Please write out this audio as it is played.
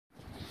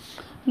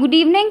Good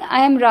evening,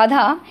 I am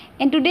Radha,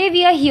 and today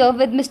we are here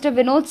with Mr.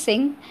 Vinod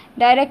Singh,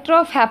 Director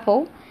of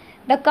HAPO.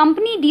 The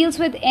company deals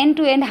with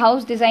end-to-end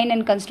house design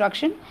and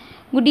construction.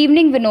 Good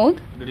evening,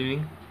 Vinod. Good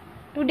evening.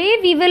 Today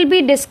we will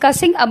be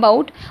discussing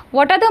about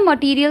what are the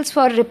materials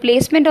for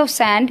replacement of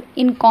sand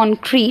in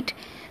concrete.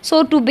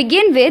 So to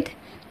begin with,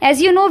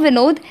 as you know,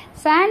 Vinod,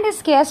 sand is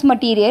scarce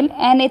material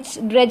and its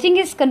dredging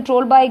is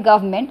controlled by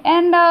government,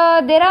 and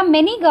there are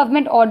many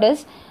government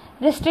orders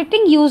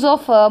restricting use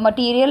of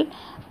material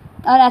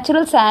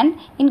natural sand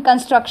in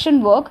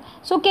construction work.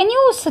 So can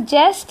you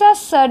suggest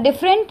us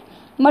different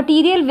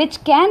material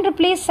which can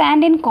replace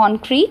sand in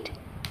concrete?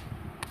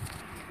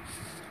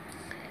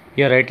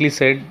 Yeah, rightly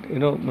said.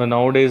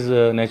 Nowadays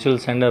natural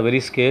sand are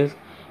very scarce,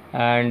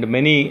 and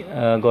many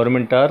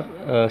government are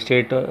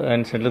state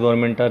and central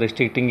government are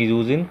restricting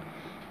use in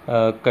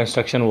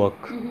construction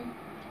work.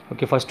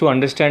 Okay, first to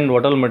understand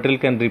what all material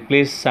can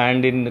replace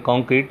sand in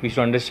concrete, we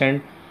should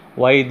understand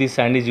why this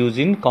sand is used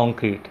in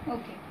concrete.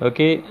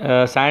 Okay,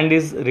 sand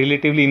is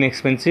relatively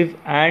inexpensive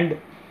and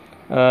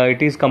it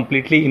is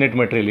completely inert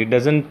material. It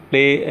doesn't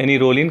play any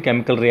role in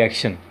chemical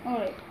reaction.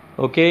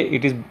 Okay,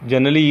 it is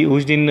generally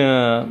used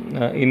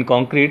in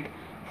concrete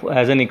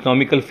as an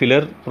economical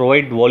filler,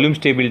 provide volume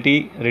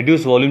stability,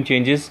 reduce volume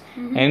changes,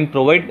 and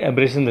provide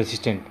abrasion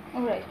resistant.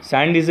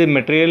 Sand is a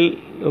material.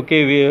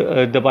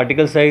 Okay, the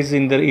particle size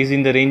is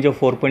in the range of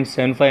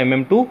 4.75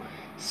 mm to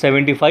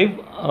 75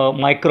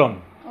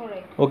 micron.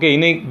 Okay,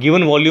 in a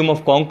given volume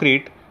of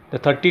concrete, the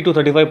 30 to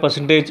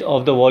 35%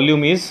 of the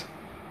volume is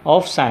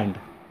of sand.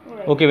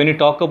 Okay, when you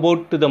talk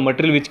about the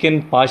material which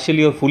can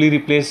partially or fully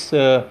replace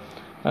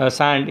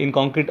sand in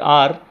concrete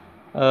are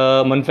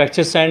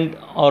manufactured sand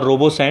or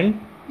robo sand.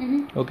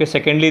 Okay,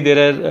 secondly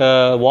there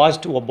are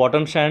washed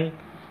bottom sand.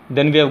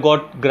 Then we have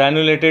got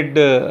granulated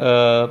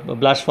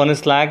blast furnace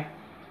slag.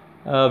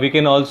 We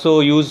can also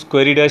use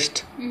quarry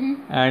dust,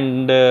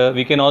 and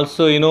we can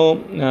also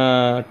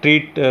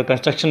treat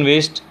construction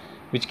waste,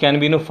 which can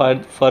be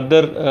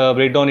further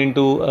break down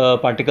into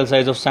particle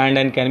size of sand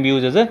and can be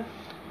used as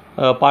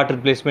a part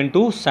replacement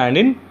to sand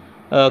in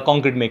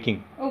concrete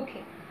making.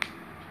 Okay.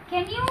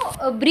 Can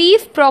you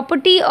brief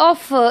property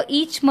of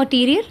each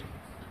material?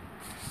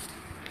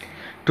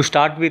 To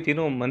start with,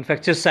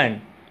 manufactured sand,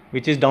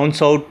 which is down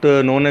south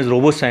known as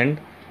robo sand.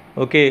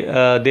 Okay,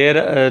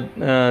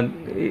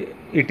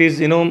 it is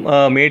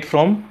made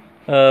from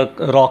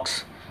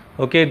rocks.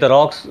 Okay, the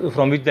rocks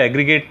from which the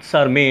aggregates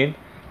are made.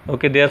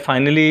 Okay, they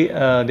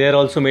are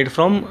also made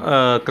from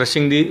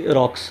crushing the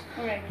rocks.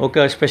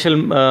 Okay, a special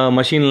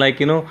machine like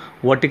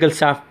vertical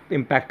shaft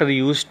impactor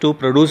used to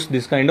produce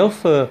this kind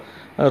of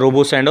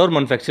robo sand or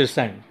manufactured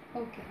sand.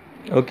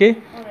 Okay.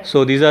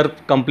 So these are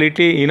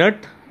completely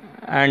inert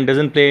and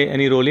doesn't play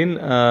any role in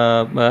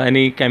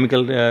any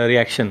chemical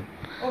reaction.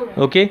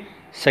 Okay.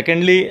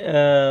 Secondly,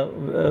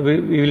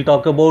 we will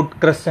talk about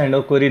crushed sand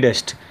or quarry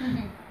dust.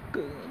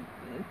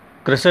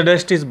 Crusher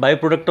dust is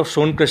byproduct of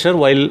stone crusher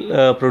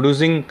while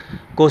producing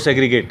coarse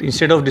aggregate.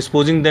 Instead of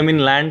disposing them in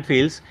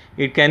landfills,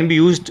 it can be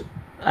used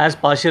as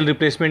partial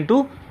replacement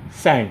to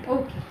sand.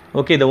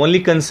 Okay, the only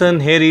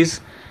concern here is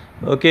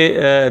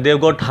they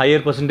have got higher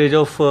percentage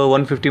of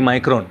 150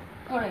 micron.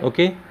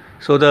 Okay,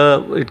 so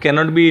it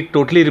cannot be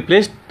totally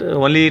replaced.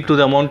 Only to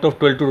the amount of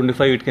 12 to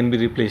 25 it can be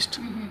replaced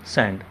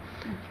sand.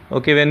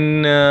 Okay,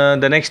 when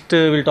the next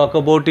we'll talk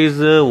about is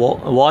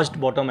washed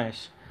bottom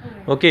ash.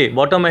 Okay,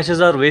 bottom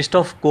ashes are waste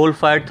of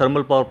coal-fired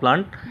thermal power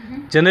plant,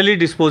 generally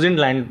disposed in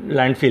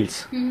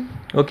landfills.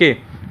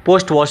 Okay,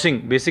 post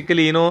washing,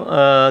 basically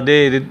while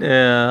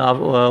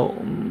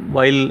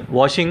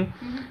washing,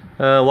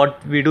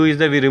 what we do is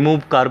that we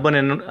remove carbon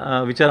and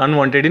which are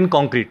unwanted in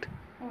concrete.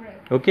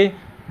 Okay,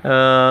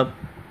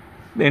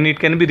 and it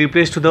can be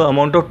replaced to the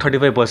amount of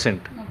 35%.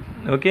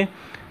 Okay,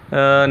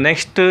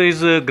 next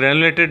is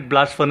granulated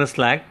blast furnace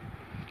slag.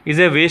 Is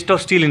a waste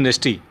of steel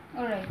industry.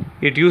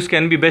 Its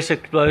can be best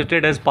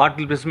exploited as part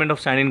replacement of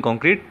sand in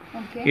concrete.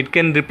 It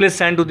can replace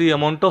sand to the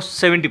amount of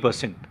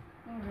 70%.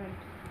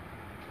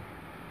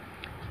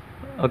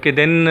 Okay,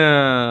 then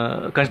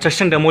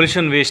construction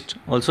demolition waste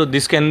also,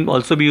 this can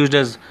also be used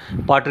as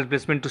part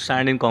replacement to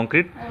sand in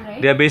concrete.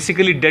 They are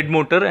basically dead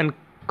mortar and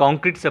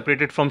concrete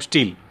separated from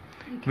steel,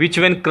 which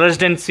when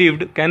crushed and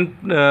sieved can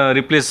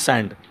replace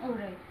sand.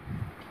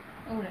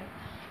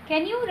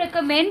 Can you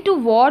recommend to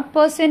what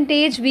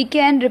percentage we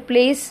can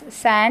replace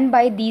sand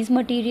by these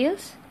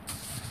materials?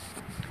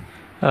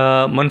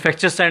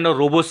 Manufactured sand or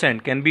robo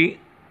sand can be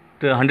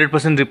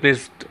 100%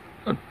 replaced.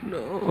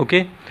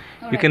 Okay,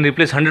 you can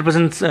replace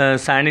 100%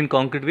 sand in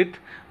concrete with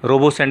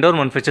robo sand or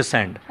manufactured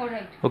sand.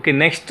 Okay,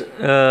 next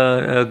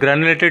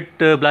granulated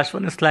blast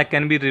furnace slag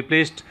can be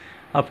replaced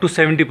up to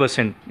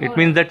 70%. It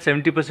means that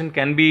 70%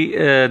 can be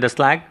the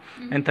slag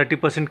and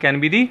 30% can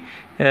be the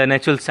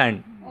natural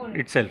sand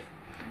itself.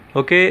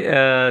 Okay,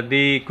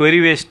 the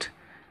quarry waste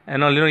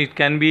and all, it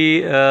can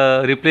be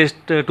replaced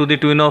to the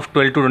tune of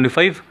 12 to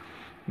 25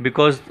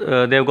 because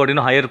they have got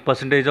higher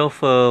percentage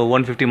of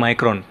 150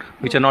 micron,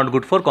 which are not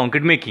good for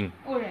concrete making.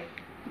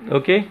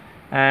 Okay,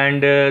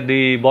 and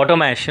the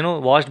bottom ash,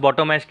 washed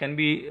bottom ash can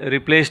be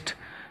replaced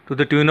to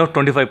the tune of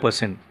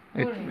 25%.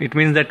 It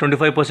means that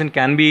 25%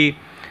 can be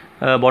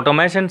bottom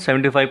ash and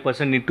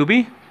 75% need to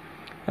be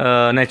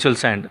natural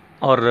sand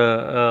or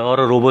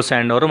a robo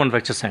sand or a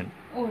manufactured sand.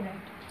 All right.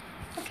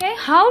 Okay.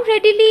 How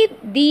readily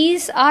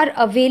these are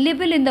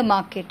available in the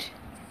market?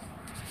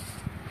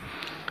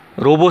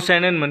 Robo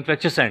sand and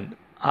manufactured sand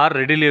are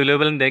readily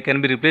available and they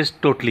can be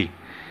replaced totally.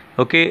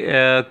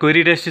 Okay,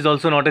 query test is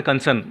also not a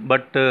concern,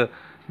 but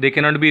they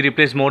cannot be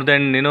replaced more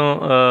than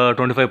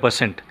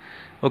 25%.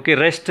 Okay,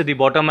 rest the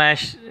bottom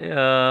ash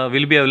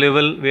will be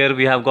available where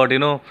we have got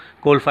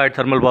coal-fired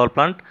thermal power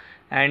plant,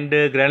 and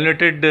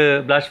granulated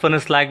blast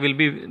furnace slag will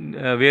be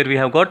where we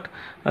have got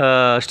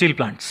steel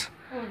plants.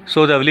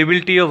 So the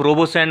availability of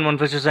robo sand,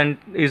 manufactured sand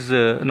is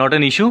not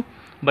an issue,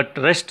 but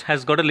rest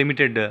has got a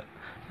limited.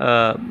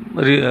 Their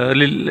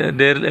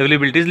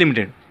availability is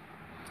limited.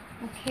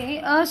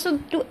 Okay, so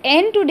to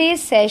end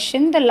today's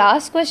session, the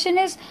last question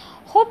is,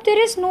 hope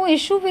there is no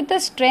issue with the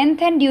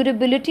strength and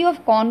durability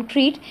of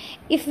concrete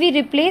if we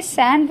replace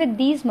sand with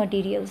these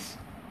materials.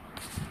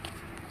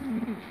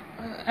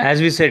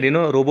 As we said,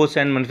 robo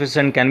sand, manufactured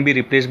sand can be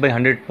replaced by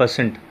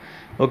 100%.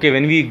 Okay,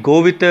 when we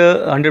go with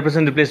a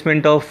 100%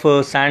 replacement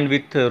of sand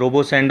with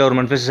robo sand or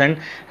manufactured sand,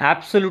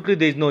 absolutely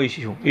there is no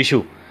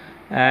issue.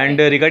 And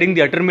regarding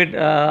the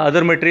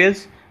other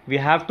materials, we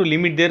have to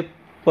limit their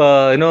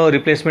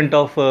replacement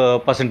of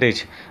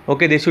percentage.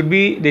 Okay, they should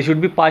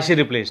be partially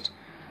replaced.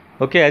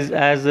 Okay, as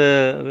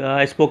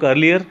I spoke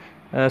earlier,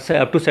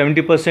 up to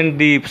 70%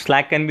 the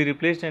slag can be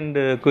replaced,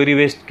 and quarry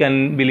waste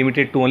can be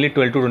limited to only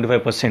 12 to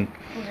 25%.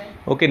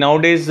 Okay,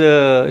 nowadays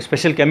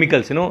special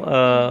chemicals,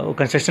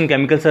 construction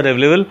chemicals are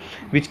available,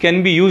 which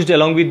can be used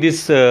along with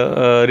these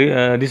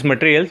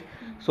materials,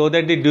 so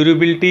that the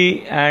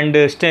durability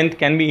and strength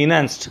can be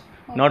enhanced,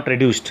 not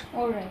reduced.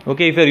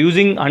 Okay, if you are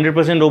using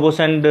 100% robo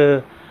sand,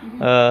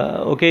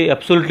 okay,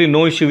 absolutely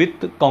no issue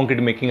with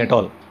concrete making at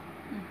all.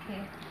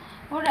 Okay.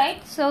 All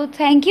right. So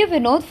thank you,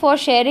 Vinod, for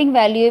sharing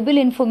valuable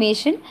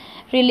information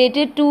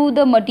related to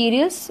the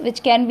materials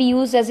which can be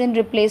used as in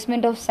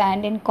replacement of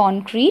sand in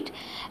concrete.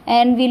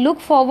 And we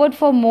look forward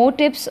for more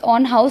tips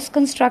on house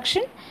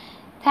construction.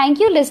 Thank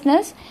you,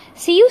 listeners.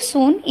 See you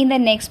soon in the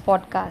next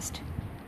podcast.